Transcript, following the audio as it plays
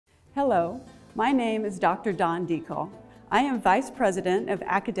Hello, my name is Dr. Dawn Deacle. I am Vice President of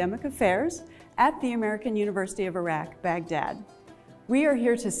Academic Affairs at the American University of Iraq-Baghdad. We are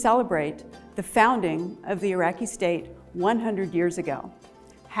here to celebrate the founding of the Iraqi state 100 years ago.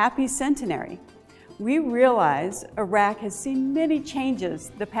 Happy centenary! We realize Iraq has seen many changes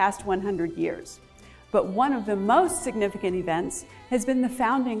the past 100 years, but one of the most significant events has been the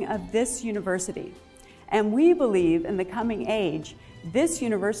founding of this university. And we believe in the coming age, this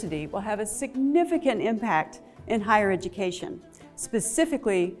university will have a significant impact in higher education,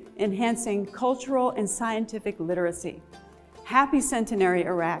 specifically enhancing cultural and scientific literacy. Happy centenary,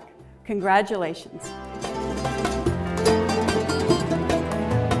 Iraq. Congratulations.